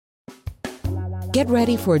Get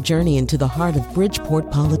ready for a journey into the heart of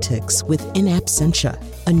Bridgeport politics with In Absentia,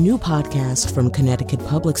 a new podcast from Connecticut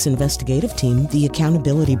Public's investigative team, The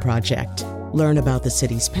Accountability Project. Learn about the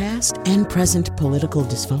city's past and present political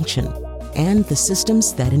dysfunction and the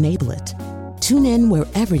systems that enable it. Tune in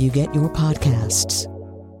wherever you get your podcasts.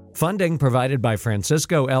 Funding provided by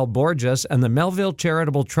Francisco L. Borges and the Melville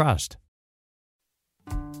Charitable Trust.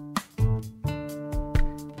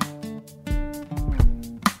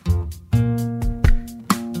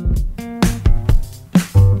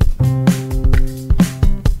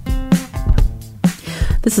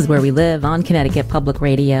 This is Where We Live on Connecticut Public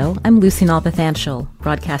Radio. I'm Lucy Nalpathanchel,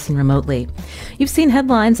 broadcasting remotely. You've seen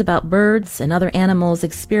headlines about birds and other animals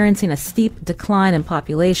experiencing a steep decline in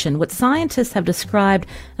population, what scientists have described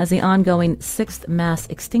as the ongoing sixth mass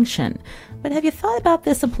extinction. But have you thought about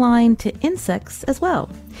this applying to insects as well?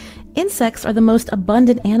 Insects are the most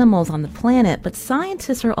abundant animals on the planet, but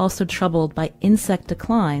scientists are also troubled by insect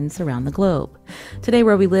declines around the globe. Today,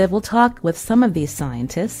 Where We Live, we'll talk with some of these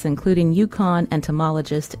scientists, including UConn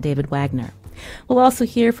entomologist David Wagner. We'll also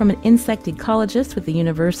hear from an insect ecologist with the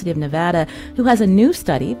University of Nevada who has a new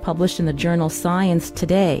study published in the journal Science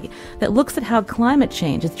Today that looks at how climate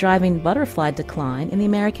change is driving butterfly decline in the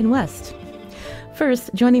American West.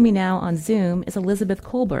 First, joining me now on Zoom is Elizabeth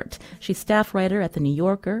Kolbert. She's staff writer at The New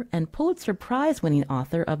Yorker and Pulitzer Prize-winning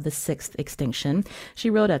author of The Sixth Extinction. She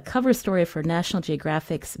wrote a cover story for National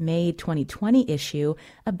Geographic's May 2020 issue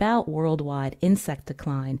about worldwide insect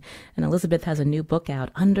decline. And Elizabeth has a new book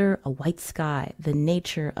out, Under a White Sky, The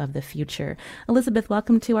Nature of the Future. Elizabeth,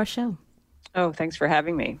 welcome to our show. Oh, thanks for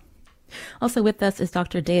having me. Also with us is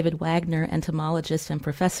Dr. David Wagner, entomologist and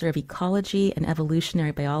professor of ecology and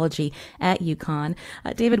evolutionary biology at UConn.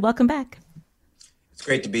 David, welcome back. It's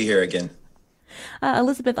great to be here again.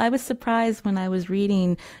 Elizabeth, I was surprised when I was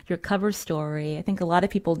reading your cover story. I think a lot of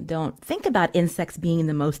people don't think about insects being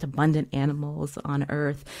the most abundant animals on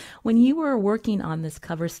Earth. When you were working on this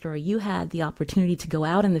cover story, you had the opportunity to go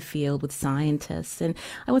out in the field with scientists. And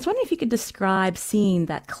I was wondering if you could describe seeing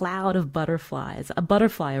that cloud of butterflies, a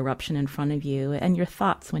butterfly eruption in front of you, and your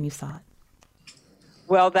thoughts when you saw it.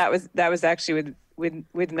 Well, that was actually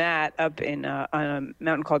with Matt up in on a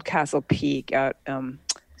mountain called Castle Peak out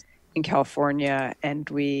in California, and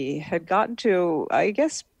we had gotten to, I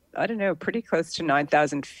guess, pretty close to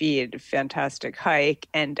 9,000 feet, a fantastic hike.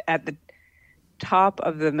 And at the top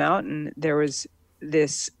of the mountain, there was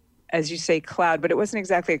this, as you say, cloud, but it wasn't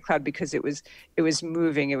exactly a cloud because it was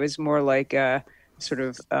moving. It was more like a sort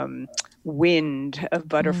of wind of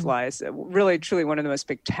butterflies. Really, truly one of the most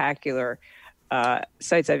spectacular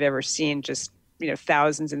sights I've ever seen. Just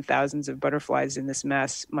thousands and thousands of butterflies in this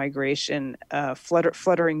mass migration,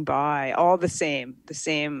 fluttering by, all the same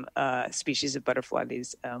species of butterfly,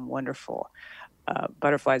 these wonderful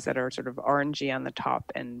butterflies that are sort of orangey on the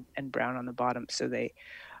top and brown on the bottom. So they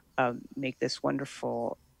make this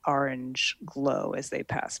wonderful orange glow as they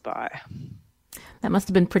pass by. That must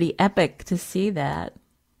have been pretty epic to see that.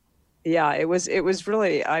 Yeah, it was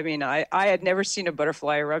really, I had never seen a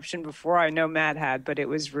butterfly eruption before. I know Matt had, but it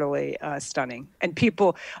was really stunning. And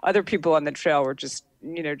other people on the trail were just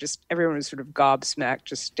everyone was sort of gobsmacked,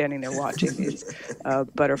 just standing there watching these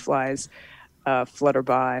butterflies flutter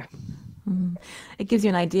by. Mm. It gives you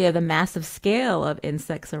an idea of the massive scale of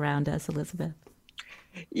insects around us, Elizabeth.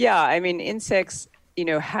 Yeah, insects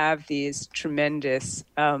have these tremendous,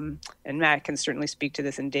 and Matt can certainly speak to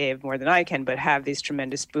this and Dave more than I can, but have these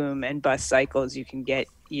tremendous boom and bust cycles. You can get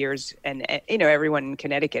years, and everyone in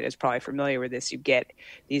Connecticut is probably familiar with this. You get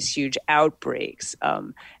these huge outbreaks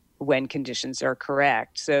when conditions are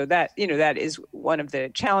correct. So that is one of the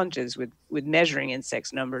challenges with measuring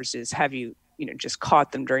insects numbers is have you just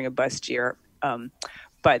caught them during a bust year.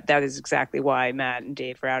 But that is exactly why Matt and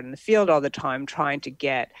Dave are out in the field all the time trying to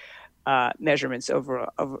get measurements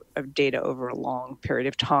of data over a long period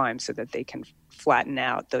of time so that they can flatten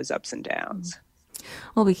out those ups and downs.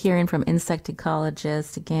 We'll be hearing from insect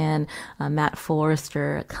ecologist, again, Matt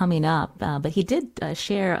Forrester, coming up. But he did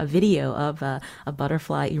share a video of a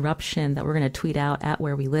butterfly eruption that we're going to tweet out at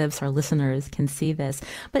Where We Live so our listeners can see this.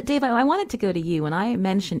 But Dave, I wanted to go to you. When I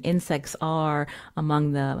mentioned insects are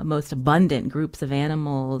among the most abundant groups of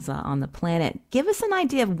animals on the planet, give us an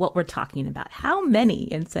idea of what we're talking about. How many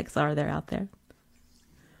insects are there out there?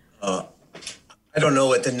 I don't know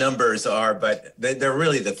what the numbers are, but they're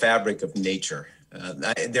really the fabric of nature.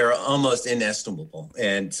 They're almost inestimable.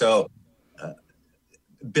 And so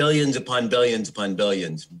billions upon billions upon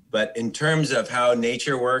billions. But in terms of how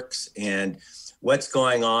nature works and what's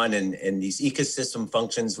going on in these ecosystem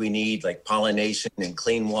functions we need, like pollination and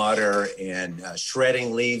clean water and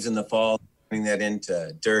shredding leaves in the fall, turning that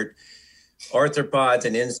into dirt, arthropods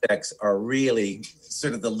and insects are really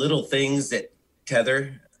sort of the little things that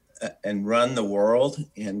tether and run the world.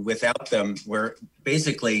 And without them, we're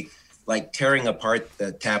basically like tearing apart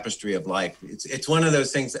the tapestry of life. It's one of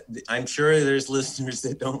those things that I'm sure there's listeners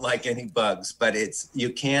that don't like any bugs, but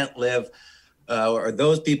you can't live, or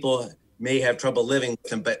those people may have trouble living with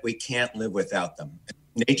them, but we can't live without them.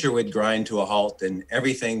 Nature would grind to a halt, and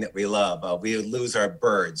everything that we love, we would lose our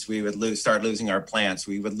birds, we would start losing our plants,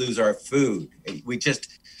 we would lose our food.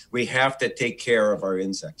 We have to take care of our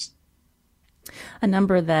insects. A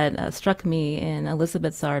number that struck me in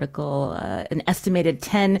Elizabeth's article, an estimated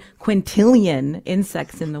 10 quintillion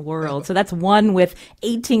insects in the world. So that's one with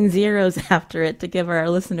 18 zeros after it to give our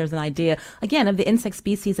listeners an idea, again, of the insect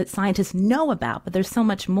species that scientists know about. But there's so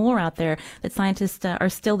much more out there that scientists are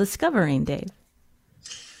still discovering, Dave.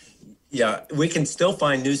 Yeah, we can still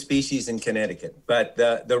find new species in Connecticut, but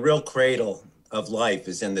the real cradle of life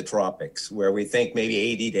is in the tropics, where we think maybe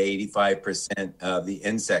 80 to 85% of the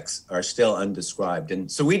insects are still undescribed. And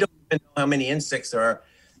so we don't even know how many insects there are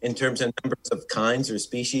in terms of numbers of kinds or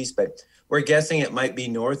species, but we're guessing it might be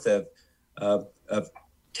north of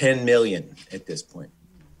 10 million at this point,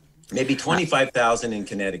 maybe 25,000 in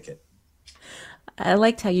Connecticut. I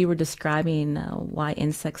liked how you were describing why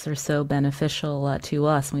insects are so beneficial to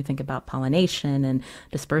us when we think about pollination and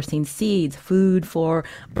dispersing seeds, food for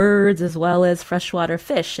birds as well as freshwater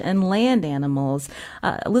fish and land animals.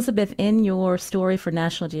 Elizabeth, in your story for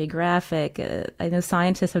National Geographic, I know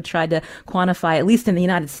scientists have tried to quantify, at least in the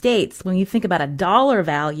United States, when you think about a dollar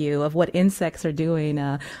value of what insects are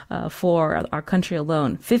doing for our country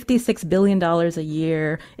alone, $56 billion a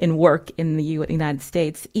year in work in the United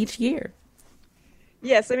States each year.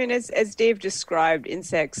 Yes, I mean, as Dave described,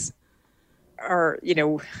 insects are,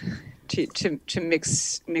 to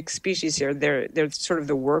mix species here, they're sort of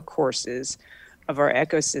the workhorses of our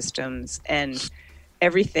ecosystems, and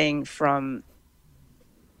everything from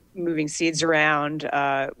moving seeds around,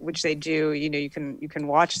 which they do. You can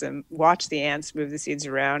watch the ants move the seeds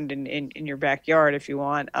around in your backyard if you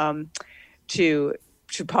want, to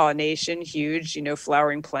pollination, huge,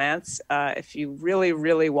 flowering plants. If you really,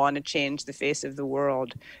 really want to change the face of the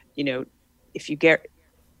world, if you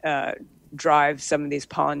drive some of these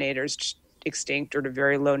pollinators extinct or to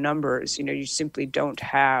very low numbers, you simply won't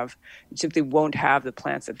have the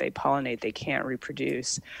plants that they pollinate. They can't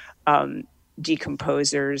reproduce.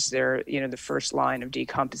 Decomposers, they're the first line of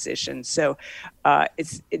decomposition. So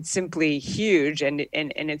it's simply huge, and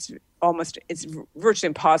it's virtually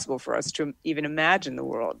impossible for us to even imagine the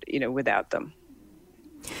world without them.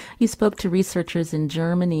 You spoke to researchers in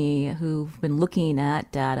Germany who've been looking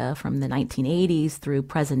at data from the 1980s through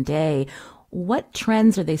present day. What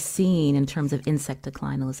trends are they seeing in terms of insect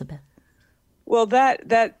decline, Elizabeth? Well,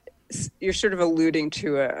 that you're sort of alluding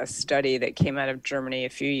to a study that came out of Germany a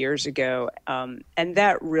few years ago, and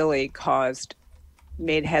that really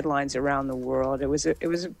made headlines around the world. It was a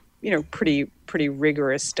pretty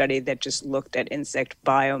rigorous study that just looked at insect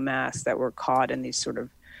biomass that were caught in these sort of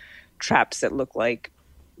traps that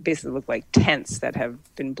basically look like tents that have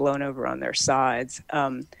been blown over on their sides,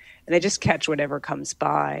 and they just catch whatever comes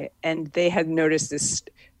by. And they had noticed this,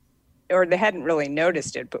 or they hadn't really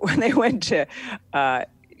noticed it, but when they went to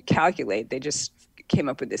calculate, they just came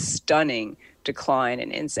up with this stunning decline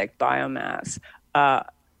in insect biomass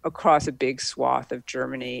across a big swath of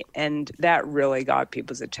Germany, and that really got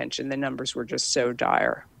people's attention. The numbers were just so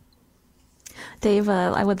dire. Dave,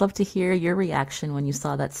 I would love to hear your reaction when you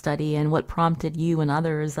saw that study and what prompted you and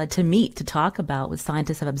others to meet to talk about what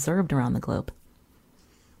scientists have observed around the globe.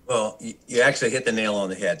 Well, you actually hit the nail on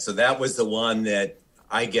the head. So that was the one that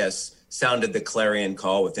I guess sounded the clarion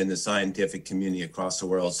call within the scientific community across the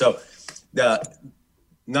world. So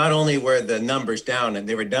not only were the numbers down, and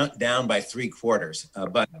they were down by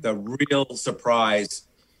 3/4, but the real surprise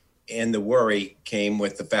and the worry came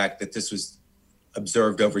with the fact that this was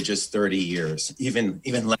observed over just 30 years, even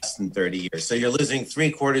less than 30 years. So you're losing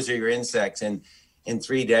 3/4 of your insects in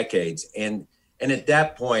 3 decades. And at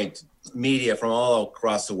that point, media from all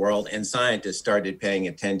across the world and scientists started paying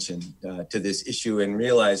attention to this issue and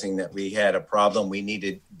realizing that we had a problem, we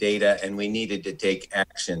needed data, and we needed to take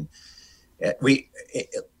action.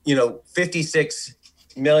 56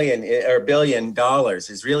 million or $1 billion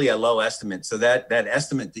is really a low estimate. So that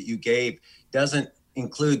estimate that you gave doesn't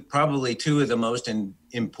include probably 2 of the most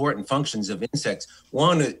important functions of insects.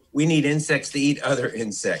 One, we need insects to eat other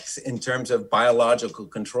insects in terms of biological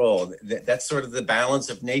control. That's sort of the balance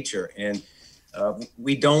of nature. And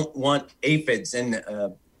we don't want aphids and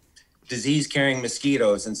disease-carrying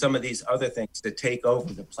mosquitoes and some of these other things to take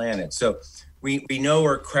over the planet. So We know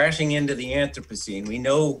we're crashing into the Anthropocene. We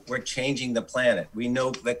know we're changing the planet. We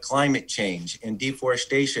know that climate change and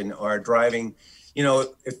deforestation are driving,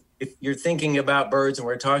 if you're thinking about birds and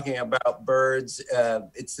we're talking about birds,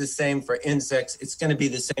 it's the same for insects. It's going to be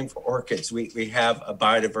the same for orchids. We have a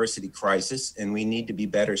biodiversity crisis and we need to be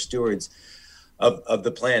better stewards of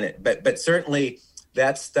the planet. But certainly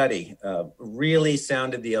that study really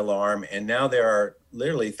sounded the alarm. And now there are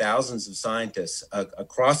literally thousands of scientists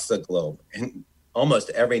across the globe and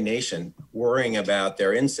almost every nation worrying about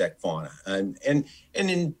their insect fauna. And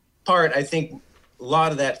in part, I think a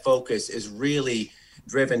lot of that focus is really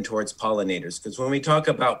driven towards pollinators, because when we talk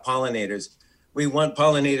about pollinators, we want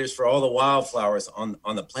pollinators for all the wildflowers on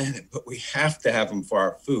the planet, but we have to have them for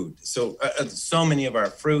our food. So so many of our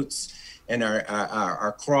fruits and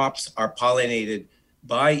our crops are pollinated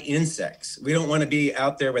by insects. We don't want to be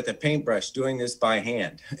out there with a paintbrush doing this by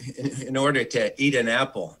hand in order to eat an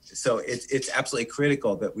apple. So it's absolutely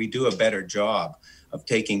critical that we do a better job of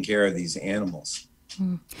taking care of these animals.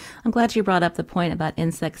 I'm glad you brought up the point about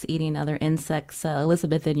insects eating other insects.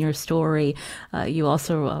 Elizabeth, in your story, you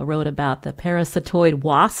also wrote about the parasitoid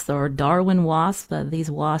wasps or Darwin wasps, these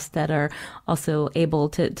wasps that are also able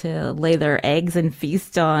to lay their eggs and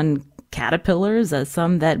feast on caterpillars,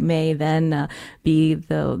 some that may then be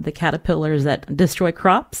the caterpillars that destroy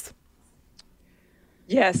crops.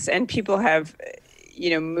 Yes, and people have,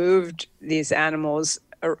 moved these animals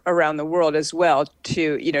around the world as well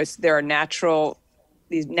to, there are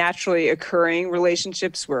these naturally occurring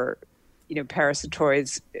relationships where,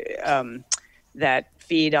 parasitoids that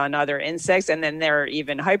feed on other insects, and then there are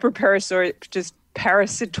even hyperparasitoids,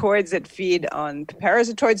 parasitoids that feed on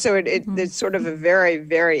parasitoids. So it's sort of a very,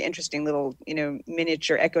 very interesting little,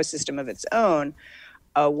 miniature ecosystem of its own.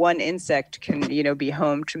 One insect can, be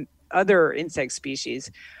home to other insect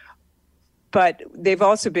species. But they've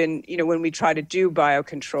also been, when we try to do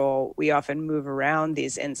biocontrol, we often move around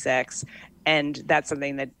these insects. And that's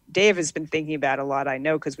something that Dave has been thinking about a lot, I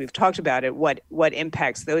know, because we've talked about it, what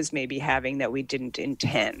impacts those may be having that we didn't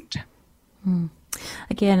intend.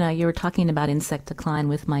 Again, you were talking about insect decline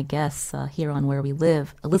with my guests here on Where We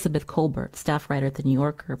Live. Elizabeth Kolbert, staff writer at The New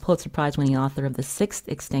Yorker, Pulitzer Prize-winning author of The Sixth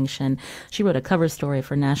Extinction. She wrote a cover story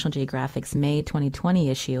for National Geographic's May 2020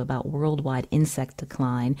 issue about worldwide insect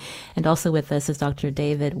decline. And also with us is Dr.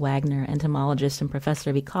 David Wagner, entomologist and professor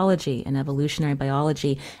of ecology and evolutionary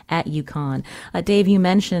biology at UConn. Dave, you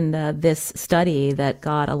mentioned this study that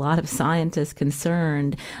got a lot of scientists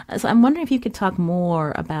concerned. So I'm wondering if you could talk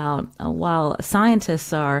more about, while scientists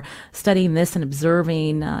are studying this and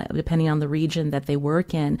observing, depending on the region that they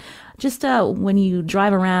work in, just when you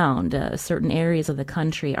drive around certain areas of the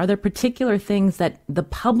country, are there particular things that the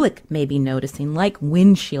public may be noticing, like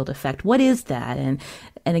windshield effect? What is that? And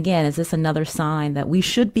again, is this another sign that we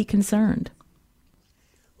should be concerned?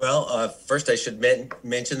 Well, first I should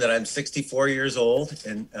mention that I'm 64 years old,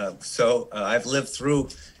 and so I've lived through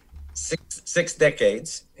six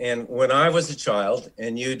decades. And when I was a child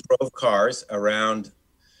and you drove cars around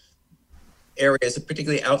areas,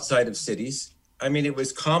 particularly outside of cities, I mean, it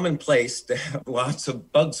was commonplace to have lots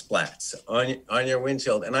of bug splats on your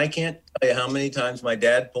windshield. And I can't tell you how many times my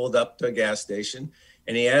dad pulled up to a gas station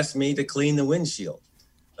and he asked me to clean the windshield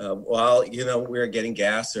while, we were getting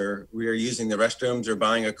gas or we were using the restrooms or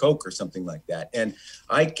buying a Coke or something like that. And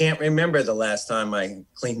I can't remember the last time I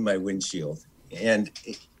cleaned my windshield. And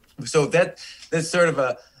so that's sort of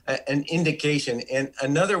an indication. And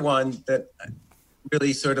another one that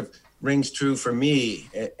really sort of rings true for me,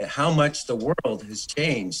 how much the world has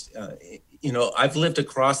changed. I've lived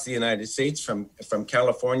across the United States from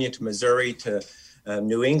California to Missouri to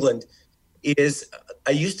New England.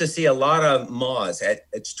 I used to see a lot of moths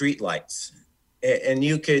at street lights, and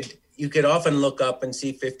you could often look up and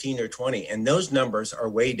see 15 or 20, and those numbers are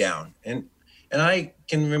way down. And I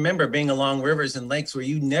can remember being along rivers and lakes where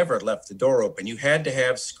you never left the door open. You had to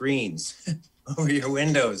have screens over your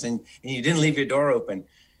windows and you didn't leave your door open.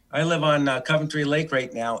 I live on Coventry Lake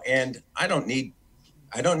right now, and I don't need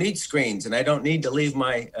screens, and I don't need to leave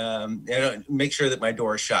make sure that my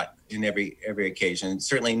door is shut in every occasion. It's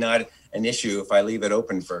certainly not an issue if I leave it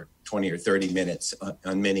open for 20 or 30 minutes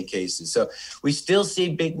on many cases. So we still see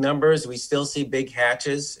big numbers. We still see big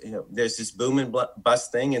hatches. There's this boom and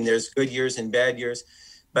bust thing, and there's good years and bad years.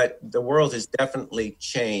 But the world has definitely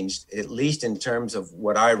changed, at least in terms of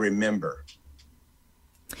what I remember.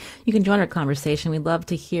 You can join our conversation. We'd love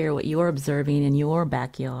to hear what you're observing in your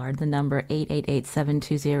backyard. The number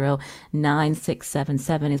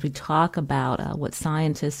 888-720-9677 as we talk about what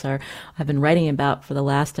scientists have been writing about for the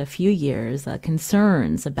last few years,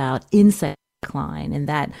 concerns about insect decline and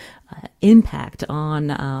that impact on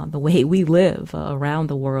the way we live around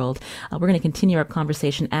the world. We're going to continue our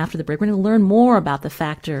conversation after the break. We're going to learn more about the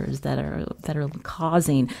factors that are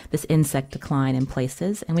causing this insect decline in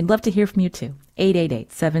places, and we'd love to hear from you too.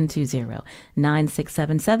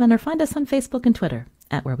 888-720-9677 or find us on Facebook and Twitter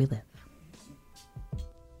at Where We Live.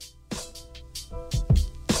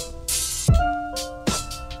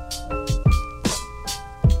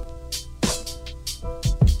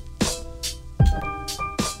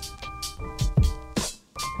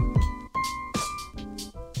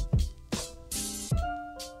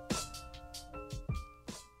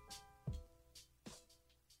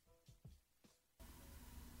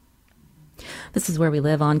 This is Where We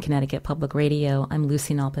Live on Connecticut Public Radio. I'm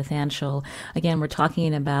Lucy Nalpathanchel. Again, we're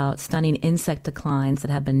talking about stunning insect declines that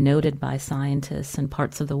have been noted by scientists in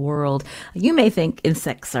parts of the world. You may think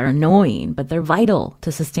insects are annoying, but they're vital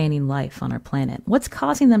to sustaining life on our planet. What's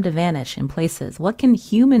causing them to vanish in places? What can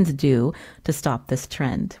humans do to stop this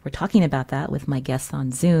trend? We're talking about that with my guests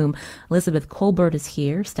on Zoom. Elizabeth Kolbert is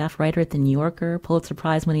here, staff writer at The New Yorker, Pulitzer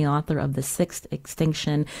Prize-winning author of The Sixth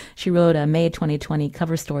Extinction. She wrote a May 2020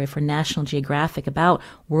 cover story for National Geographic about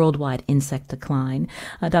worldwide insect decline.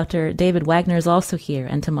 Dr. David Wagner is also here,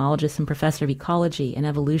 entomologist and professor of ecology and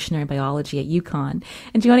evolutionary biology at UConn.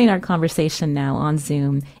 And joining our conversation now on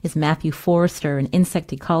Zoom is Matthew Forrester, an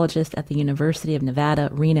insect ecologist at the University of Nevada,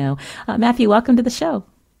 Reno. Matthew, welcome to the show.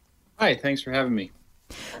 Hi, thanks for having me.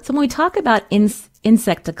 So when we talk about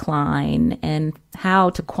insect decline and how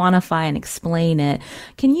to quantify and explain it,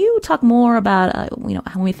 can you talk more about, when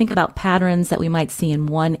we think about patterns that we might see in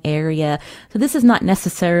one area? So this is not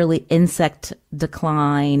necessarily insect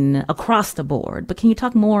decline across the board, but can you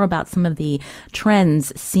talk more about some of the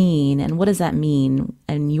trends seen and what does that mean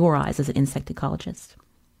in your eyes as an insect ecologist?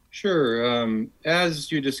 Sure.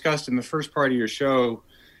 As you discussed in the first part of your show,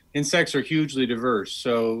 insects are hugely diverse.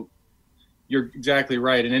 So you're exactly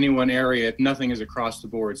right. In any one area, nothing is across the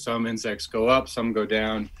board. Some insects go up, some go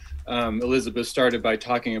down. Elizabeth started by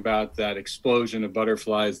talking about that explosion of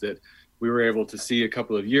butterflies that we were able to see a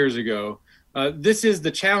couple of years ago. This is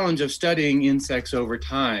the challenge of studying insects over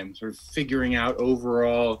time, sort of figuring out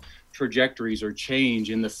overall trajectories or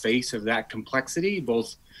change in the face of that complexity,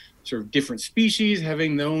 both sort of different species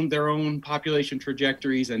having their own population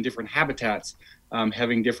trajectories and different habitats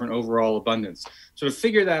having different overall abundance. So to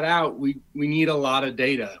figure that out, we need a lot of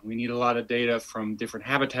data. We need a lot of data from different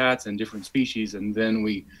habitats and different species, and then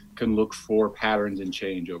we can look for patterns and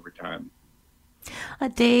change over time.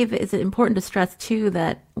 Dave, is it important to stress, too,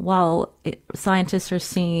 that while scientists are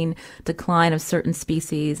seeing decline of certain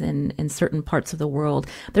species in certain parts of the world,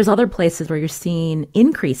 there's other places where you're seeing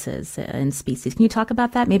increases in species. Can you talk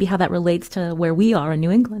about that, maybe how that relates to where we are in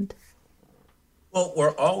New England? Well,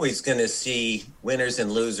 we're always going to see winners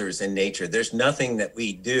and losers in nature. There's nothing that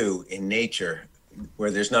we do in nature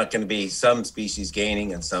where there's not going to be some species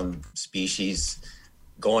gaining and some species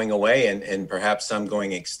going away and perhaps some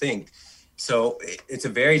going extinct. So it's a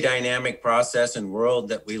very dynamic process and world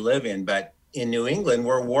that we live in. But in New England,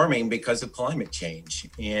 we're warming because of climate change.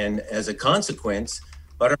 And as a consequence,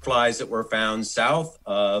 butterflies that were found south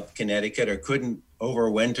of Connecticut or couldn't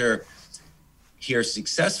overwinter here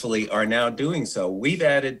successfully are now doing so. We've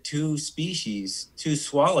added 2 species, 2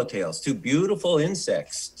 swallowtails, 2 beautiful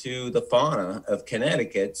insects to the fauna of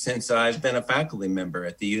Connecticut since I've been a faculty member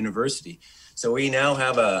at the university. So we now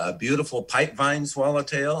have a beautiful pipevine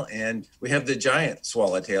swallowtail, and we have the giant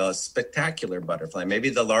swallowtail, a spectacular butterfly, maybe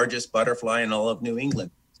the largest butterfly in all of New England.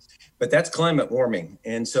 But that's climate warming.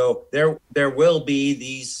 And so there will be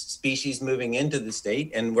these species moving into the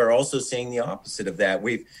state, and we're also seeing the opposite of that.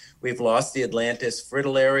 We've lost the Atlantis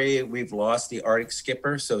fritillary, we've lost the Arctic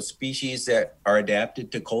skipper. So species that are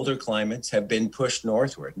adapted to colder climates have been pushed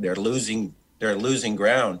northward. They're losing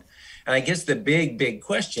ground. And I guess the big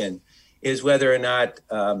question is whether or not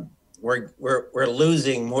we're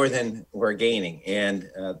losing more than we're gaining. And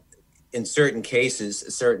in certain cases,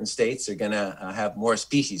 certain states are going to have more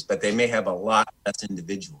species, but they may have a lot less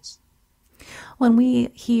individuals. When we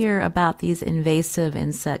hear about these invasive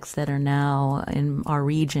insects that are now in our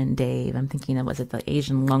region, Dave, I'm thinking of, was it the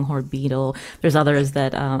Asian longhorn beetle? There's others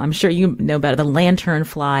that I'm sure you know better, the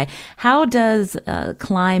lanternfly. How does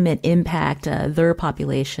climate impact their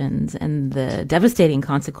populations and the devastating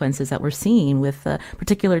consequences that we're seeing with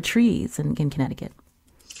particular trees in Connecticut?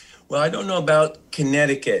 Well, I don't know about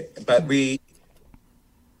Connecticut, but we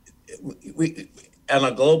on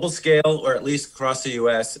a global scale, or at least across the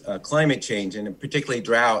U.S., climate change and particularly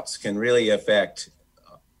droughts can really affect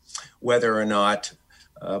whether or not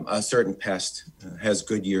a certain pest has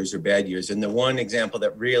good years or bad years. And the one example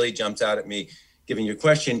that really jumps out at me, given your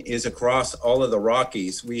question, is across all of the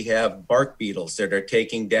Rockies, we have bark beetles that are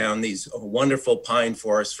taking down these wonderful pine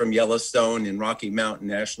forests from Yellowstone and Rocky Mountain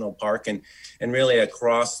National Park and really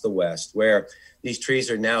across the West, where these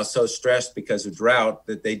trees are now so stressed because of drought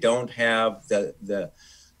that they don't have the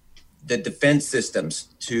defense systems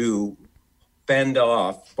to fend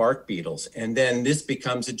off bark beetles. And then this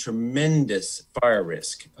becomes a tremendous fire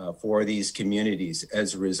risk for these communities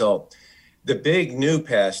as a result. The big new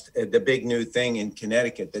pest, the big new thing in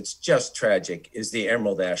Connecticut that's just tragic is the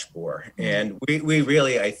emerald ash borer. And we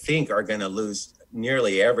really, I think, are going to lose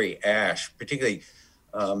nearly every ash, particularly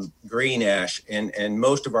green ash and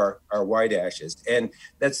most of our white ashes. And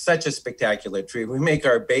that's such a spectacular tree. We make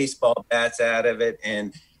our baseball bats out of it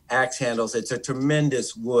and axe handles. It's a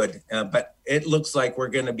tremendous wood, but it looks like we're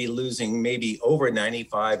going to be losing maybe over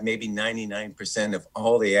 95, maybe 99% of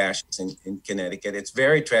all the ashes in Connecticut. It's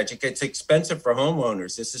very tragic. It's expensive for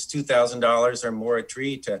homeowners. This is $2,000 or more a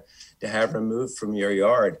tree to have removed from your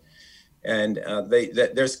yard. And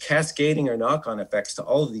there's cascading or knock-on effects to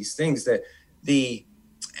all of these things. That the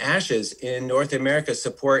ashes in North America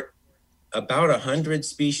support about 100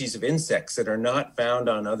 species of insects that are not found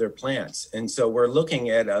on other plants. And so we're looking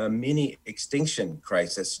at a mini extinction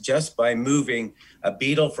crisis just by moving a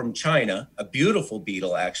beetle from China, a beautiful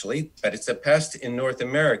beetle actually, but it's a pest in North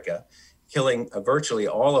America, killing virtually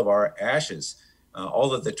all of our ashes,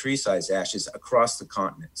 all of the tree-sized ashes across the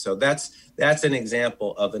continent. So that's an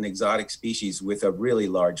example of an exotic species with a really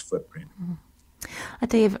large footprint.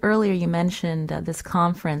 Dave, earlier you mentioned this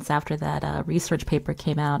conference after that research paper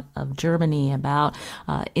came out of Germany about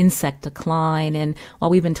insect decline. And while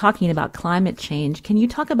we've been talking about climate change, can you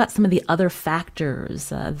talk about some of the other factors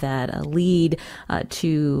that lead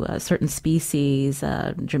to certain species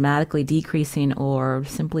dramatically decreasing or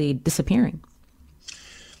simply disappearing?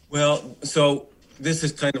 Well, so this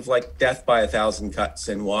is kind of like death by 1,000 cuts,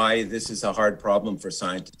 and why this is a hard problem for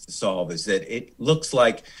scientists to solve is that it looks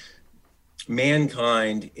like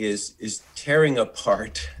mankind is tearing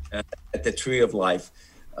apart at the tree of life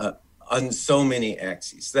on so many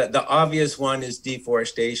axes. The obvious one is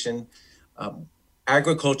deforestation.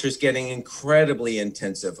 Agriculture is getting incredibly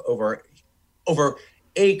intensive over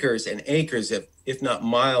acres and acres, if not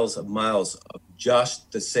miles of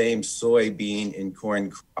just the same soybean and corn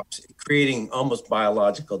crops, creating almost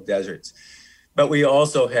biological deserts. But we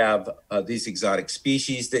also have these exotic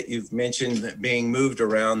species that you've mentioned being moved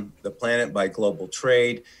around the planet by global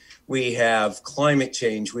trade. We have climate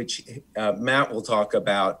change, which Matt will talk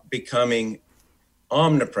about, becoming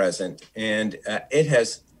omnipresent, and it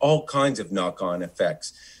has all kinds of knock-on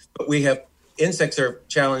effects. But we have insects are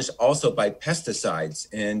challenged also by pesticides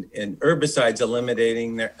and herbicides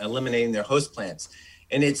eliminating their host plants.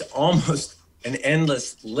 And it's almost an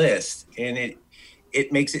endless list, and it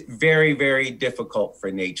makes it very, very difficult for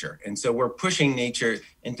nature. And so we're pushing nature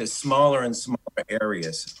into smaller and smaller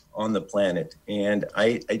areas on the planet. And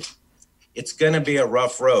it's going to be a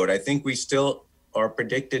rough road. I think we still are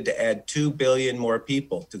predicted to add 2 billion more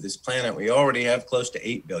people to this planet. We already have close to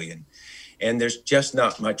 8 billion. And there's just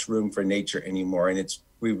not much room for nature anymore. And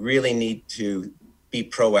we really need to be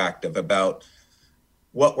proactive about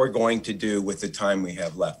what we're going to do with the time we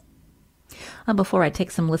have left. Before I take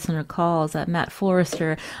some listener calls, Matt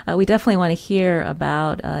Forrester, we definitely want to hear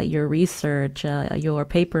about your research, your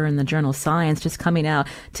paper in the journal Science just coming out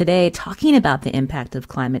today talking about the impact of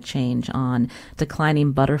climate change on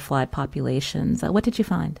declining butterfly populations. What did you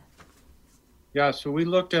find? Yeah, so we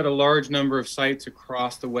looked at a large number of sites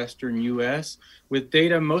across the Western U.S. with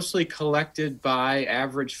data mostly collected by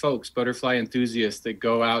average folks, butterfly enthusiasts that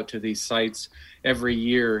go out to these sites every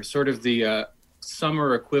year, sort of the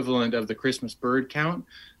summer equivalent of the Christmas bird count,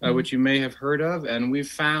 which you may have heard of. And we've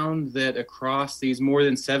found that across these more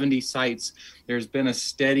than 70 sites, there's been a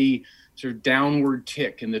steady sort of downward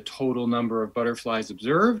tick in the total number of butterflies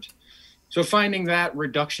observed. So finding that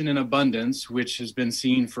reduction in abundance, which has been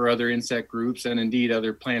seen for other insect groups and indeed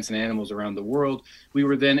other plants and animals around the world, we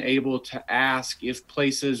were then able to ask if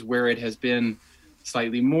places where it has been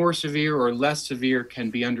slightly more severe or less severe can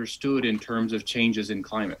be understood in terms of changes in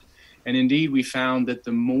climate. And indeed, we found that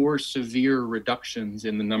the more severe reductions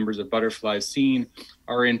in the numbers of butterflies seen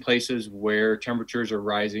are in places where temperatures are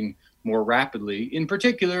rising more rapidly. In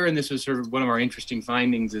particular, and this is sort of one of our interesting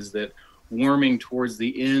findings, is that warming towards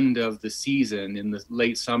the end of the season, in the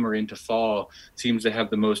late summer into fall, seems to have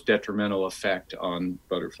the most detrimental effect on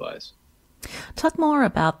butterflies. Talk more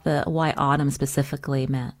about the why autumn specifically,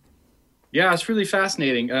 Matt. Yeah, it's really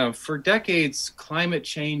fascinating. For decades, climate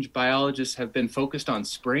change biologists have been focused on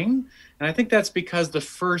spring. And I think that's because the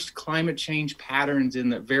first climate change patterns in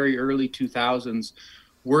the very early 2000s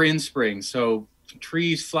were in spring. So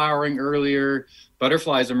trees flowering earlier,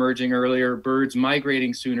 butterflies emerging earlier, birds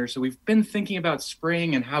migrating sooner. So we've been thinking about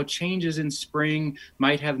spring and how changes in spring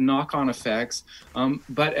might have knock-on effects.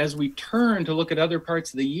 But as we turn to look at other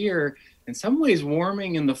parts of the year, in some ways,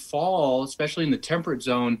 warming in the fall, especially in the temperate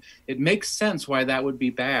zone, it makes sense why that would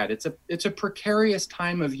be bad. It's a precarious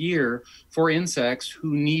time of year for insects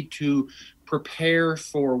who need to prepare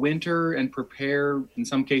for winter and prepare, in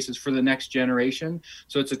some cases, for the next generation.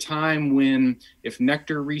 So it's a time when, if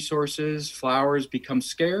nectar resources, flowers become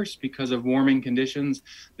scarce because of warming conditions,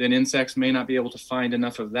 then insects may not be able to find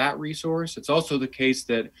enough of that resource. It's also the case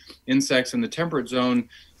that insects in the temperate zone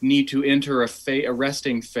need to enter a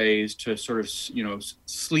resting phase to sort of,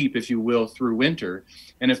 sleep, if you will, through winter.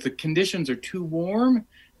 And if the conditions are too warm,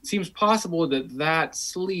 it seems possible that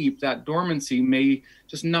sleep, that dormancy, may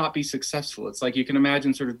just not be successful. It's like you can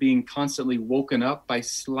imagine sort of being constantly woken up by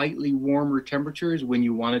slightly warmer temperatures when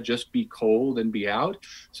you want to just be cold and be out.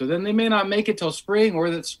 So then they may not make it till spring, or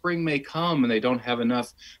that spring may come and they don't have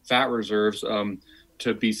enough fat reserves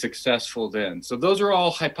to be successful then. So those are all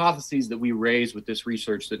hypotheses that we raise with this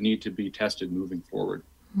research that need to be tested moving forward.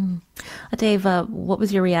 Dave, what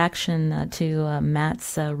was your reaction to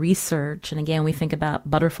Matt's research? And again, we think about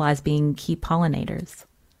butterflies being key pollinators.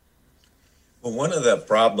 Well, one of the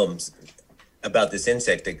problems about this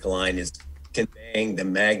insect decline is conveying the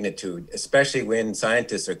magnitude, especially when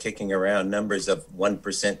scientists are kicking around numbers of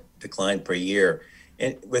 1% decline per year.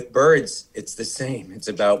 And with birds, it's the same. It's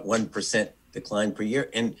about 1% decline per year.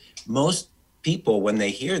 And most people, when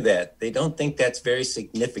they hear that, they don't think that's very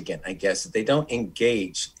significant, I guess. They don't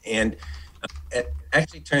engage. And it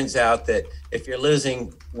actually turns out that if you're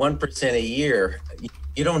losing 1% a year,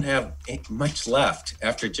 you don't have much left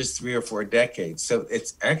after just 3 or 4 decades. So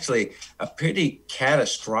it's actually a pretty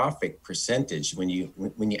catastrophic percentage when you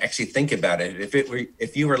actually think about it.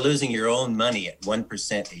 If you were losing your own money at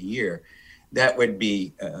 1% a year, that would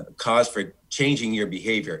be cause for changing your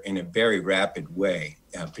behavior in a very rapid way,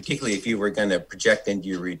 particularly if you were going to project into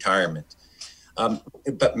your retirement.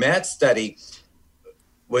 But Matt's study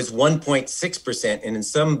was 1.6%, and in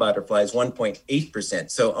some butterflies,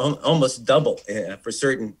 1.8%. So almost double for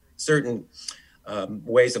certain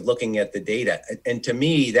ways of looking at the data. And to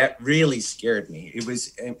me, that really scared me. It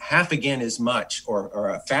was half again as much, or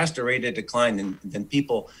a faster rate of decline than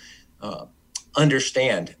people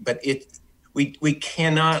understand. But we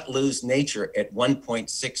cannot lose nature at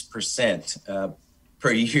 1.6%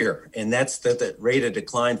 per year. And that's the rate of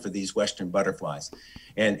decline for these Western butterflies.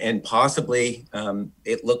 And possibly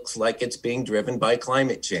it looks like it's being driven by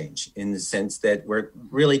climate change, in the sense that we're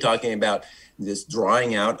really talking about this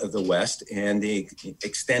drying out of the West and the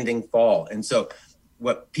extending fall. And so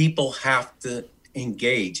what people have to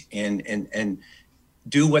engage and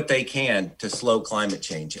do what they can to slow climate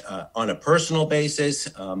change on a personal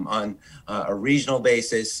basis, on a regional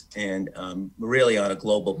basis, and really on a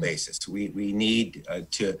global basis. We need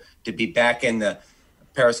to be back in the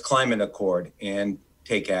Paris Climate Accord and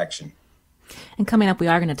take action. And coming up, we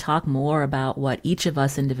are going to talk more about what each of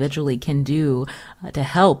us individually can do to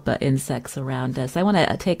help insects around us. I want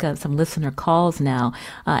to take some listener calls now.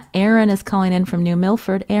 Aaron is calling in from New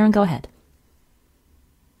Milford. Aaron, go ahead.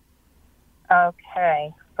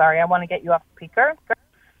 Okay. Sorry, I want to get you off speaker.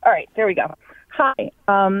 All right, there we go. Hi.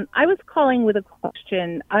 I was calling with a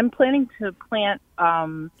question. I'm planning to plant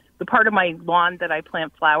the part of my lawn that I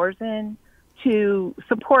plant flowers in to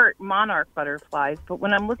support monarch butterflies. But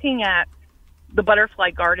when I'm looking at the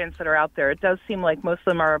butterfly gardens that are out there, it does seem like most of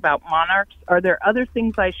them are about monarchs. Are there other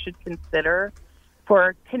things I should consider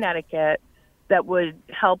for Connecticut that would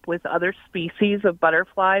help with other species of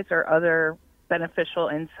butterflies or other beneficial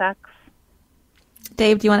insects?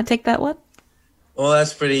 Dave, do you want to take that one? Well,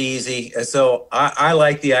 that's pretty easy. So I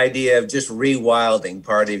like the idea of just rewilding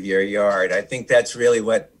part of your yard. I think that's really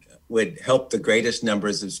what would help the greatest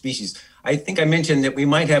numbers of species. I think I mentioned that we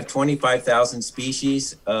might have 25,000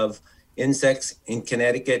 species of insects in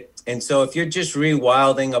Connecticut. And so if you're just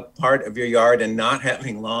rewilding a part of your yard and not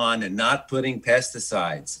having lawn and not putting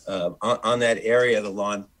pesticides on that area of the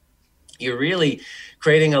lawn, you're really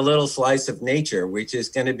creating a little slice of nature, which is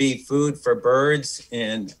going to be food for birds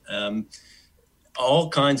and all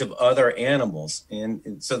kinds of other animals.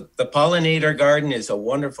 And so the pollinator garden is a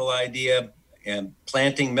wonderful idea, and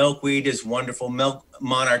planting milkweed is wonderful. Milk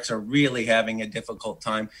monarchs are really having a difficult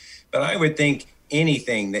time. But I would think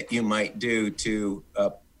anything that you might do to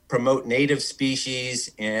promote native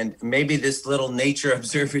species, and maybe this little nature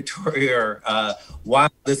observatory or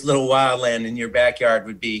this little wildland in your backyard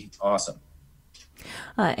would be awesome.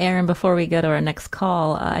 Aaron, before we go to our next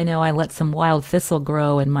call, I know I let some wild thistle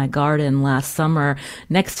grow in my garden last summer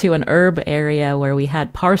next to an herb area where we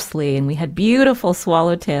had parsley, and we had beautiful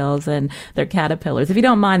swallowtails and their caterpillars. If you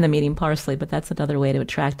don't mind them eating parsley, but that's another way to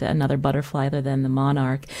attract another butterfly other than the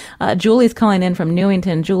monarch. Julie's calling in from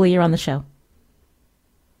Newington. Julie, you're on the show.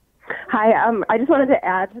 Hi, I just wanted to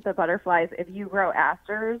add to the butterflies. If you grow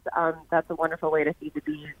asters, that's a wonderful way to feed the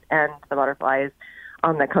bees and the butterflies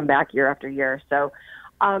that come back year after year. So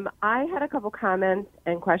I had a couple comments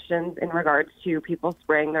and questions in regards to people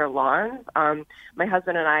spraying their lawns. My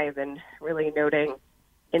husband and I have been really noting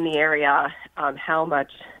in the area how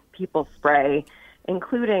much people spray,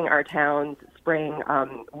 including our towns, spraying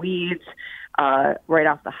weeds right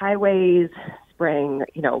off the highways, spraying,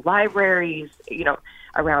 libraries,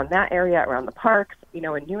 around that area, around the parks. In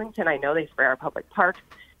Newington, I know they spray our public parks.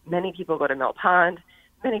 Many people go to Mill Pond.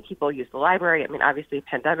 Many people use the library. I mean, obviously,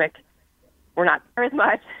 pandemic, we're not there as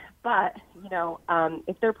much. But,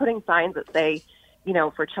 if they're putting signs that say,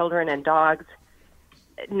 for children and dogs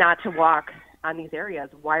not to walk on these areas,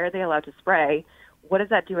 why are they allowed to spray? What is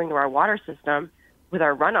that doing to our water system with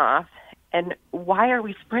our runoff? And why are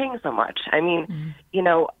we spraying so much? I mean,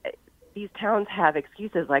 these towns have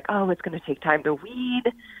excuses like, oh, it's going to take time to weed,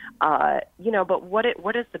 but what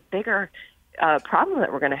is the bigger problem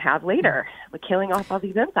that we're going to have later, like killing off all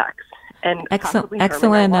these insects and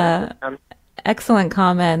excellent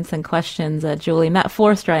comments and questions, Julie. Matt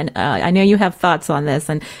Forster, I know you have thoughts on this,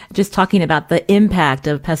 and just talking about the impact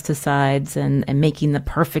of pesticides and making the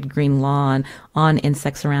perfect green lawn on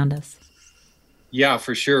insects around us. Yeah,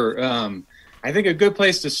 for sure. I think a good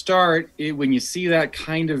place to start when you see that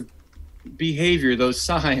kind of behavior, those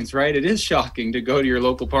signs, right? It is shocking to go to your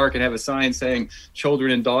local park and have a sign saying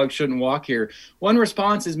children and dogs shouldn't walk here. One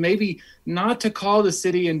response is maybe not to call the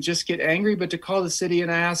city and just get angry, but to call the city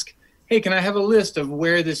and ask, hey, can I have a list of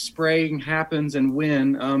where this spraying happens and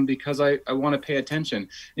when, because I want to pay attention.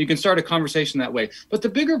 You can start a conversation that way. But the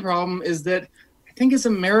bigger problem is that I think as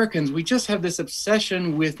Americans, we just have this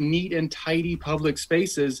obsession with neat and tidy public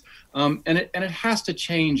spaces, and it has to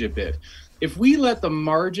change a bit. If we let the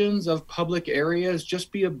margins of public areas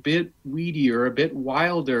just be a bit weedier, a bit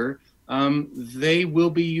wilder, they will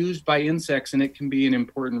be used by insects, and it can be an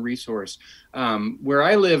important resource. Where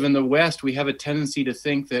I live in the West, we have a tendency to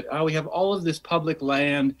think that, we have all of this public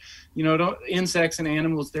land, insects and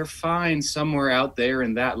animals, they're fine somewhere out there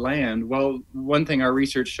in that land. Well, one thing our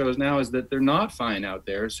research shows now is that they're not fine out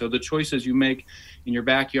there. So the choices you make in your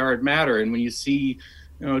backyard matter. And when you see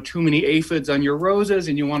too many aphids on your roses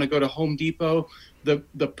and you want to go to Home Depot,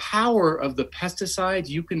 the power of the pesticides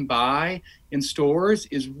you can buy in stores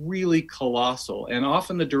is really colossal. And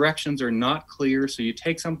often the directions are not clear. So you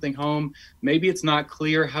take something home, maybe it's not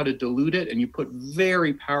clear how to dilute it, and you put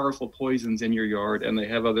very powerful poisons in your yard, and they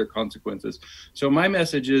have other consequences. So my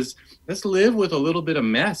message is, let's live with a little bit of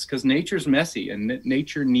mess, because nature's messy and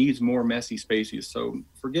nature needs more messy spaces. So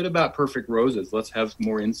forget about perfect roses. Let's have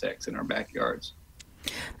more insects in our backyards.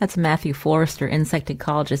 That's Matthew Forster, insect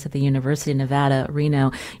ecologist at the University of Nevada,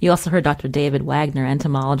 Reno. You also heard Dr. David Wagner,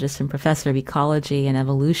 entomologist and professor of ecology and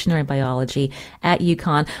evolutionary biology at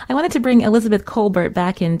UConn. I wanted to bring Elizabeth Colbert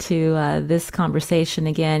back into this conversation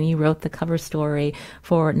again. You wrote the cover story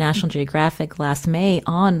for National Geographic last May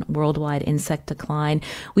on worldwide insect decline.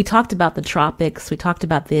 We talked about the tropics. We talked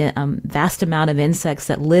about the vast amount of insects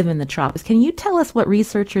that live in the tropics. Can you tell us what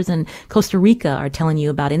researchers in Costa Rica are telling you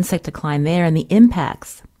about insect decline there and the impact?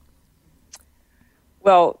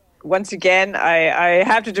 Well, once again, I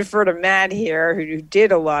have to defer to Matt here, who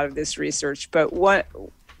did a lot of this research. But one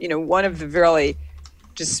of the really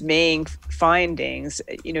dismaying findings,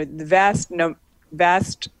 the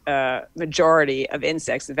vast majority of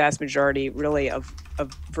insects, the vast majority really of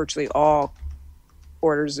virtually all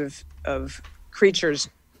orders of creatures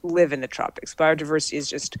live in the tropics. Biodiversity is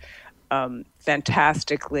just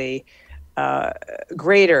fantastically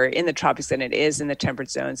greater in the tropics than it is in the temperate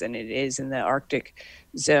zones and it is in the Arctic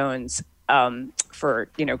zones, for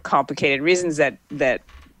complicated reasons that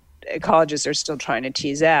ecologists are still trying to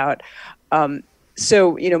tease out.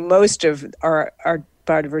 So most of our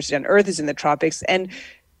biodiversity on Earth is in the tropics. And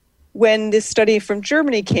when this study from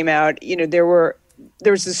Germany came out, there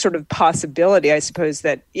was this sort of possibility, I suppose,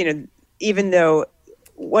 that even though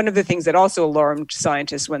one of the things that also alarmed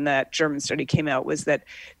scientists when that German study came out was that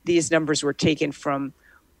these numbers were taken from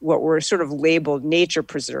what were sort of labeled nature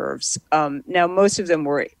preserves. Now, most of them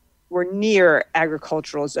were near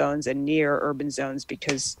agricultural zones and near urban zones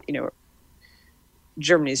because,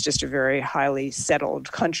 Germany is just a very highly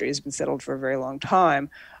settled country, has been settled for a very long time.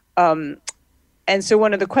 And And so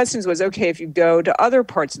one of the questions was, okay, if you go to other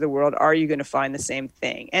parts of the world, are you going to find the same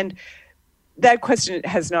thing? And that question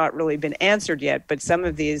has not really been answered yet, but some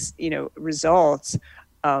of these, results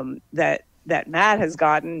that Matt has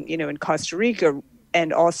gotten, in Costa Rica,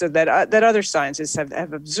 and also that other scientists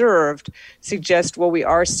have observed, suggest, well, we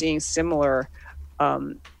are seeing similar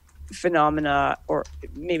phenomena, or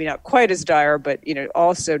maybe not quite as dire, but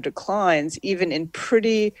also declines even in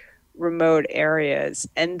pretty remote areas,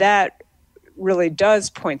 and that really does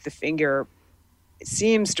point the finger. It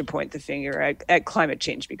seems to point the finger at climate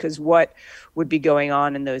change, because what would be going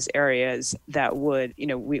on in those areas that would,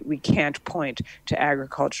 we can't point to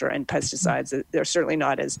agriculture and pesticides. They're certainly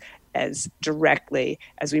not as directly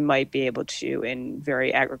as we might be able to in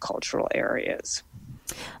very agricultural areas.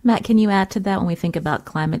 Matt, can you add to that when we think about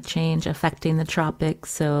climate change affecting the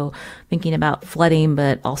tropics? So thinking about flooding,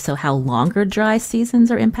 but also how longer dry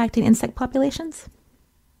seasons are impacting insect populations?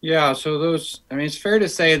 Yeah, so it's fair to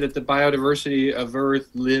say that the biodiversity of Earth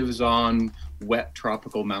lives on wet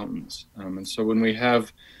tropical mountains. And so when we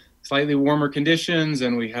have slightly warmer conditions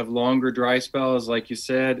and we have longer dry spells, like you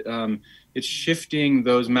said, it's shifting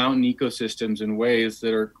those mountain ecosystems in ways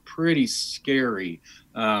that are pretty scary.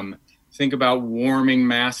 Think about warming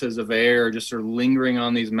masses of air just sort of lingering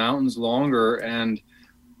on these mountains longer, and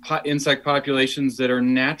insect populations that are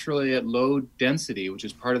naturally at low density, which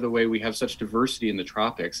is part of the way we have such diversity in the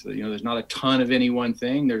tropics. There's not a ton of any one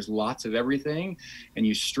thing, there's lots of everything, and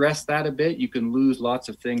you stress that a bit, you can lose lots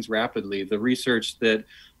of things rapidly. The research that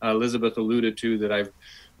Elizabeth alluded to that I've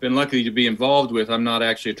been lucky to be involved with, I'm not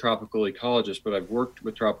actually a tropical ecologist, but I've worked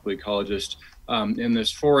with tropical ecologists in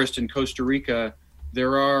this forest in Costa Rica.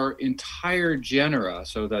 There are entire genera,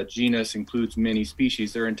 so that genus includes many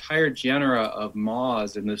species. There are entire genera of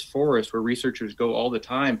moths in this forest where researchers go all the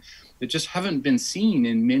time that just haven't been seen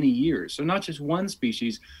in many years. So not just one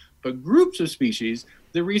species, but groups of species.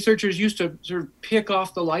 The researchers used to sort of pick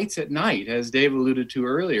off the lights at night, as Dave alluded to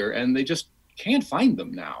earlier, and they just can't find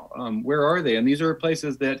them now. Where are they? And these are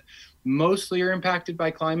places that mostly are impacted by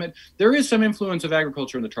climate. There is some influence of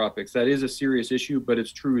agriculture in the tropics. That is a serious issue, but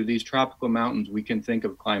it's true. These tropical mountains, we can think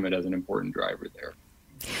of climate as an important driver there.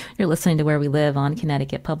 You're listening to Where We Live on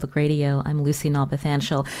Connecticut Public Radio. I'm Lucy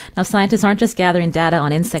Nalpathanchel. Now, scientists aren't just gathering data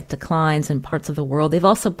on insect declines in parts of the world. They've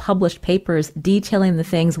also published papers detailing the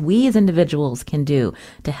things we as individuals can do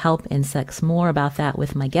to help insects. More about that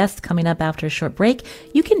with my guest coming up after a short break.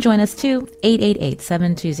 You can join us too,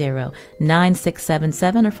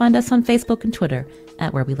 888-720-9677, or find us on Facebook and Twitter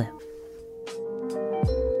at Where We Live.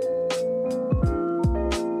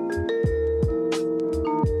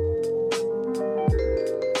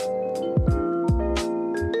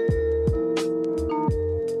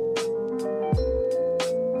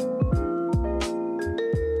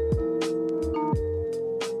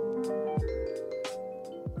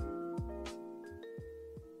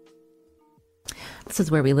 This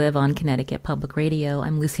is Where We Live on Connecticut Public Radio.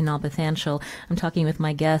 I'm Lucy Nalpathanchel. I'm talking with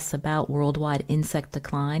my guests about worldwide insect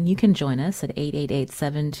decline. You can join us at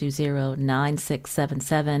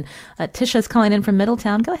 888-720-9677. Tisha's calling in from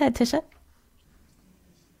Middletown. Go ahead, Tisha.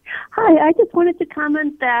 Hi, I just wanted to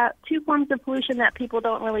comment that two forms of pollution that people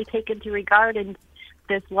don't really take into regard in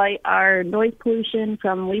this light are noise pollution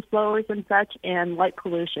from leaf blowers and such, and light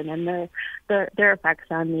pollution and their effects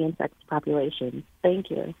on the insect population. Thank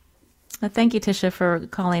you. Thank you, Tisha, for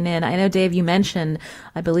calling in. I know, Dave, you mentioned,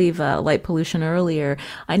 I believe, light pollution earlier.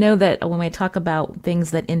 I know that when we talk about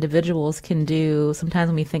things that individuals can do, sometimes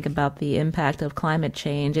when we think about the impact of climate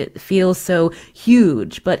change, it feels so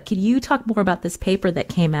huge. But could you talk more about this paper that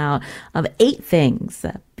came out of 8 things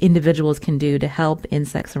that individuals can do to help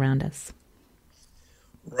insects around us?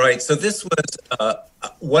 Right. So this was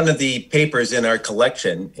one of the papers in our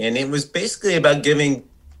collection, and it was basically about giving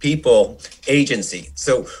people agency.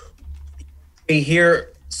 So we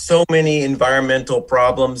hear so many environmental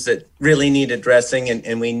problems that really need addressing,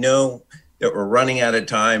 and we know that we're running out of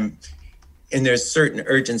time, and there's certain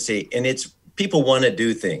urgency, and it's people want to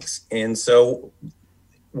do things. And so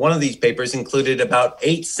one of these papers included about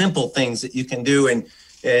 8 simple things that you can do, and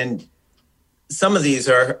some of these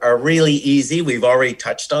are really easy. We've already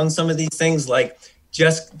touched on some of these things, like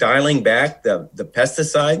just dialing back the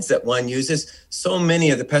pesticides that one uses. So many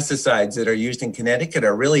of the pesticides that are used in Connecticut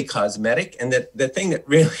are really cosmetic. And the thing that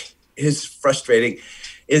really is frustrating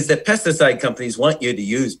is that pesticide companies want you to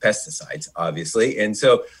use pesticides, obviously. And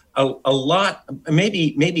so a lot,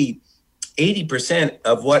 maybe 80%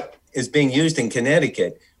 of what is being used in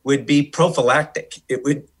Connecticut would be prophylactic.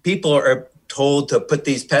 People are told to put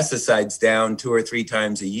these pesticides down 2 or 3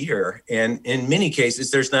 times a year. And in many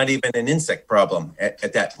cases, there's not even an insect problem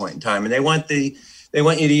at that point in time. And they want you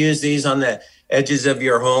to use these on the edges of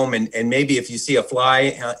your home. And maybe if you see a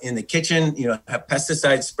fly in the kitchen, have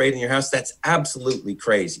pesticides sprayed in your house, that's absolutely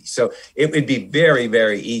crazy. So it would be very,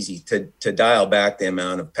 very easy to dial back the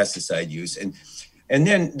amount of pesticide use. And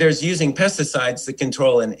then there's using pesticides to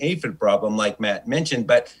control an aphid problem, like Matt mentioned,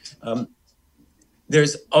 but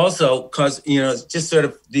there's also just sort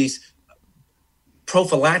of these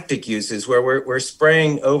prophylactic uses where we're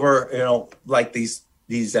spraying over, like these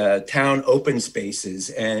town open spaces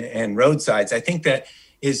and roadsides. I think that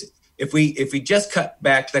is, if we just cut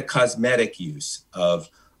back the cosmetic use of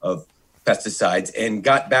pesticides and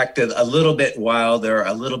got back to a little bit wilder,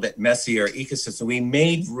 a little bit messier ecosystem, we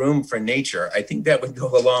made room for nature. I think that would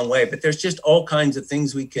go a long way. But there's just all kinds of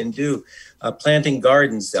things we can do. Planting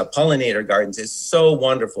gardens, pollinator gardens is so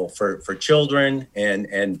wonderful for children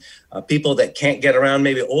and people that can't get around,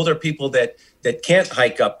 maybe older people that can't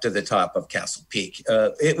hike up to the top of Castle Peak.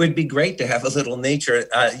 It would be great to have a little nature,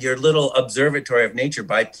 your little observatory of nature,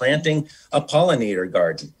 by planting a pollinator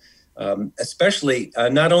garden. Especially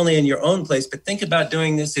not only in your own place, but think about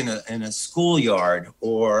doing this in a schoolyard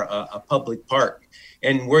or a public park.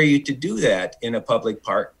 And were you to do that in a public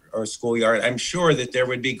park or schoolyard, I'm sure that there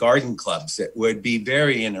would be garden clubs that would be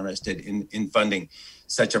very interested in funding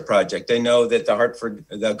such a project. I know that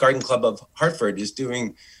the Garden Club of Hartford is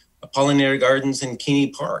doing pollinator gardens in Keeney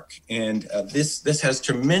Park. And this has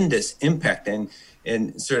tremendous impact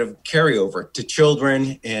and sort of carryover to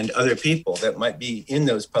children and other people that might be in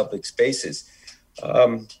those public spaces.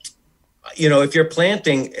 If you're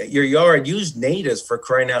planting your yard, use natives, for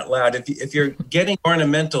crying out loud. If you're getting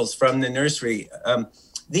ornamentals from the nursery,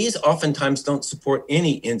 these oftentimes don't support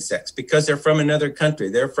any insects because they're from another country.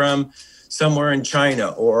 They're from somewhere in China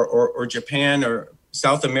or Japan or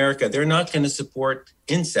South America. They're not going to support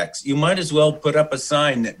insects. You might as well put up a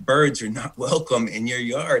sign that birds are not welcome in your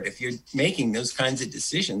yard if you're making those kinds of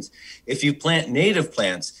decisions. If you plant native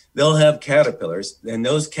plants, they'll have caterpillars, and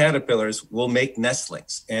those caterpillars will make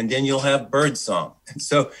nestlings, and then you'll have bird song. And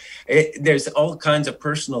so there's all kinds of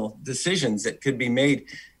personal decisions that could be made.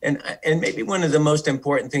 And maybe one of the most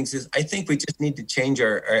important things is I think we just need to change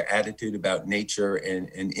our attitude about nature and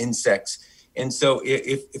insects. And so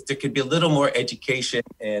if there could be a little more education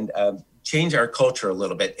and change our culture a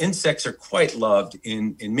little bit. Insects are quite loved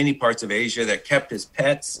in many parts of Asia. They're kept as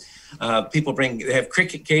pets. They have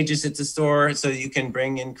cricket cages at the store so you can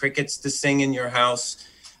bring in crickets to sing in your house.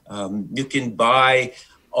 You can buy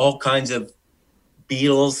all kinds of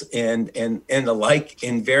beetles and the like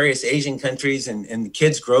in various Asian countries, and the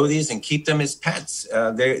kids grow these and keep them as pets.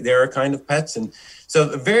 They're a kind of pets. And so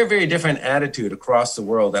a very, very different attitude across the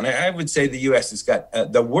world. And I would say the U.S. has got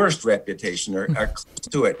the worst reputation or close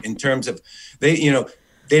to it in terms of they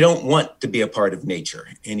don't want to be a part of nature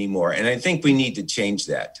anymore. And I think we need to change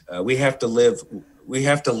that. We have to live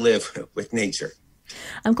with nature.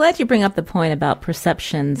 I'm glad you bring up the point about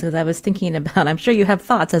perceptions, because I was thinking about, I'm sure you have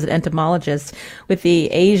thoughts as an entomologist, with the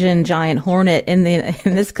Asian giant hornet in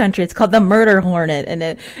this country. It's called the murder hornet, and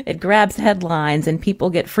it grabs headlines, and people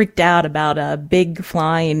get freaked out about big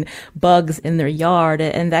flying bugs in their yard,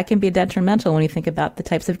 and that can be detrimental when you think about the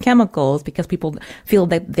types of chemicals, because people feel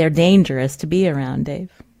that they're dangerous to be around, Dave.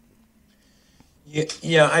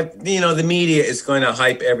 Yeah, the media is going to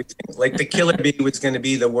hype everything. Like the killer bee was going to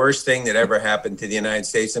be the worst thing that ever happened to the United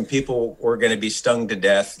States, and people were going to be stung to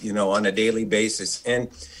death, on a daily basis. And,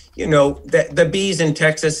 the bees in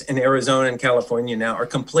Texas and Arizona and California now are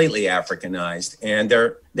completely Africanized, and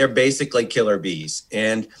they're basically killer bees.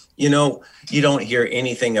 And, you don't hear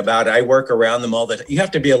anything about it. I work around them all the time. You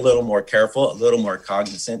have to be a little more careful, a little more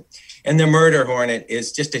cognizant. And the murder hornet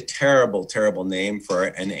is just a terrible, terrible name for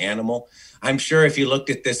an animal. I'm sure if you looked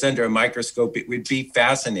at this under a microscope, it would be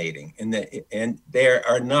fascinating. And they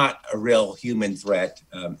are not a real human threat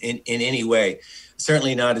in any way.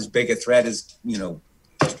 Certainly not as big a threat as,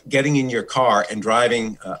 getting in your car and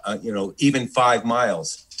driving, even 5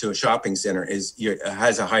 miles to a shopping center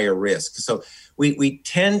has a higher risk. So we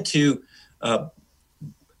tend to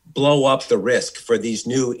blow up the risk for these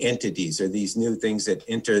new entities or these new things that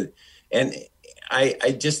enter. And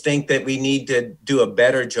I just think that we need to do a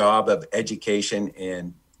better job of education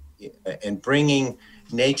and bringing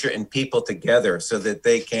nature and people together so that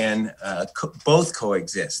they can both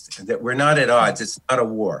coexist, that we're not at odds. It's not a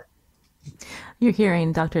war. You're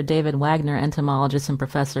hearing Dr. David Wagner, entomologist and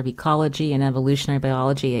professor of ecology and evolutionary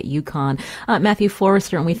biology at UConn. Matthew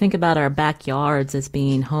Forrester, when we think about our backyards as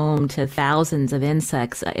being home to thousands of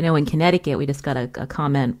insects, in Connecticut, we just got a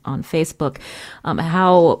comment on Facebook,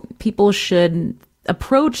 how people should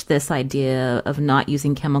approach this idea of not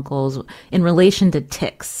using chemicals in relation to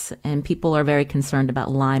ticks. And people are very concerned about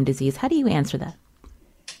Lyme disease. How do you answer that?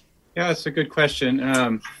 Yeah, that's a good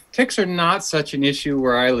question. Ticks are not such an issue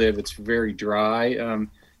where I live. It's very dry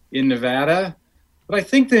in Nevada. But I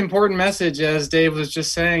think the important message, as Dave was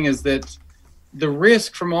just saying, is that the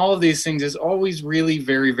risk from all of these things is always really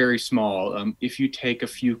very, very small if you take a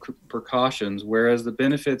few precautions, whereas the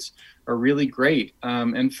benefits are really great.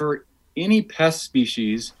 And for any pest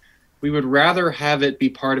species, we would rather have it be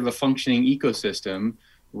part of a functioning ecosystem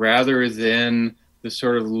rather than the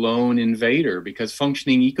sort of lone invader, because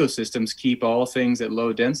functioning ecosystems keep all things at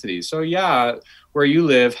low densities. So yeah, where you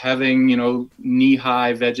live, having,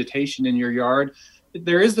 knee-high vegetation in your yard,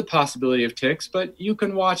 there is the possibility of ticks, but you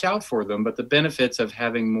can watch out for them. But the benefits of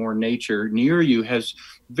having more nature near you has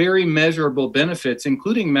very measurable benefits,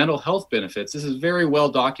 including mental health benefits. This is very well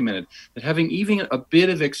documented, that having even a bit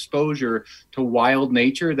of exposure to wild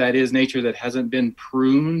nature, that is nature that hasn't been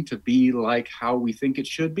pruned to be like how we think it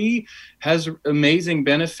should be, has amazing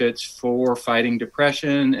benefits for fighting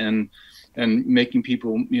depression and making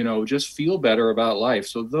people, just feel better about life.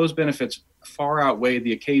 So those benefits far outweigh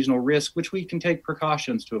the occasional risk, which we can take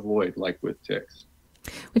precautions to avoid, like with ticks.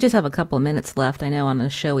 We just have a couple of minutes left. I know on the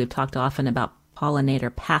show we've talked often about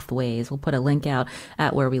pollinator pathways. We'll put a link out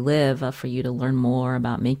at Where We Live for you to learn more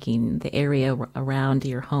about making the area around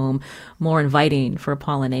your home more inviting for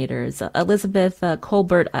pollinators. Elizabeth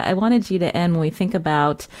Colbert, I wanted you to end when we think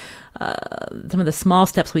about some of the small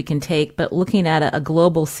steps we can take, but looking at a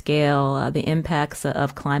global scale, the impacts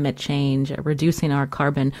of climate change, reducing our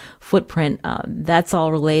carbon footprint, that's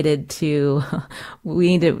all related to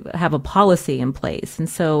we need to have a policy in place. And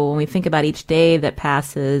so when we think about each day that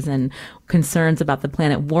passes and concerns about the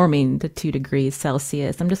planet warming to 2 degrees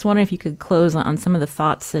Celsius, I'm just wondering if you could close on some of the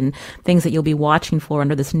thoughts and things that you'll be watching for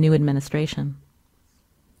under this new administration.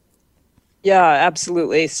 Yeah,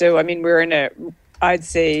 absolutely. So, I'd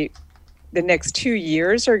say the next 2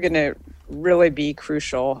 years are going to really be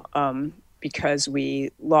crucial because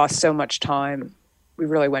we lost so much time. We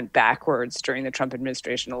really went backwards during the Trump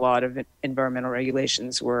administration. A lot of environmental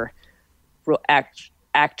regulations were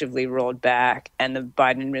actively rolled back, and the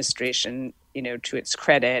Biden administration, to its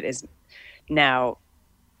credit, is now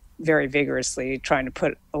very vigorously trying to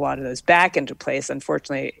put a lot of those back into place.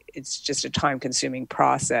 Unfortunately, it's just a time-consuming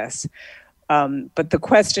process. But the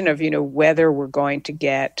question of, whether we're going to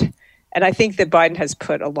get, and I think that Biden has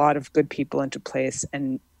put a lot of good people into place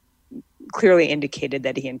and clearly indicated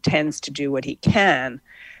that he intends to do what he can.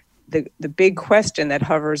 The big question that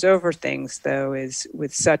hovers over things, though, is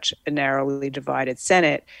with such a narrowly divided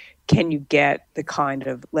Senate, can you get the kind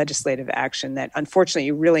of legislative action that unfortunately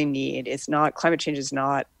you really need? Climate change is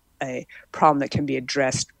not a problem that can be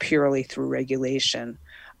addressed purely through regulation.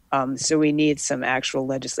 So we need some actual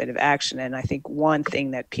legislative action. And I think one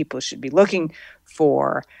thing that people should be looking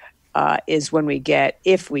for is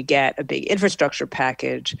if we get a big infrastructure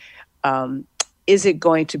package, is it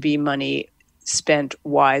going to be money spent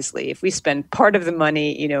wisely? If we spend part of the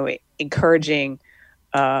money, encouraging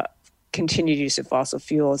continued use of fossil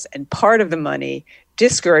fuels, and part of the money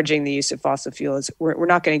discouraging the use of fossil fuels, we're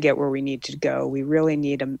not going to get where we need to go. We really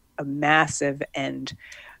need a massive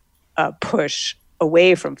push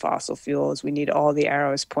away from fossil fuels. We need all the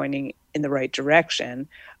arrows pointing in the right direction.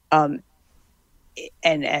 And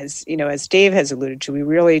as Dave has alluded to, we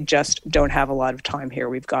really just don't have a lot of time here.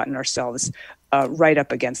 We've gotten ourselves right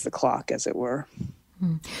up against the clock, as it were.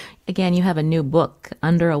 Again, you have a new book,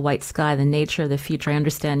 Under a White Sky, The Nature of the Future. I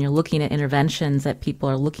understand you're looking at interventions that people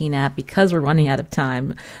are looking at because we're running out of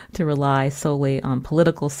time to rely solely on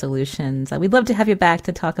political solutions. We'd love to have you back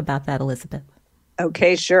to talk about that, Elizabeth.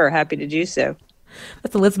 Okay, sure. Happy to do so.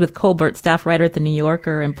 That's Elizabeth Colbert, staff writer at The New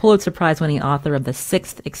Yorker and Pulitzer Prize-winning author of The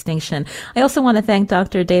Sixth Extinction. I also want to thank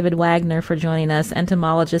Dr. David Wagner for joining us,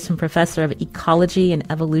 entomologist and professor of ecology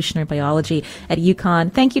and evolutionary biology at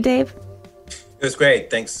UConn. Thank you, Dave. It was great.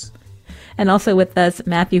 Thanks. And also with us,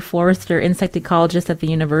 Matthew Forrester, insect ecologist at the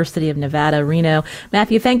University of Nevada, Reno.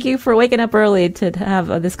 Matthew, thank you for waking up early to have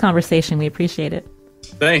this conversation. We appreciate it.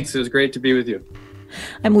 Thanks. It was great to be with you.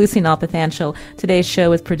 I'm Lucy Nalpathanchel. Today's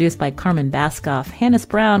show is produced by Carmen Baskoff. Hannes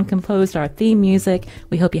Brown composed our theme music.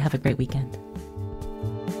 We hope you have a great weekend.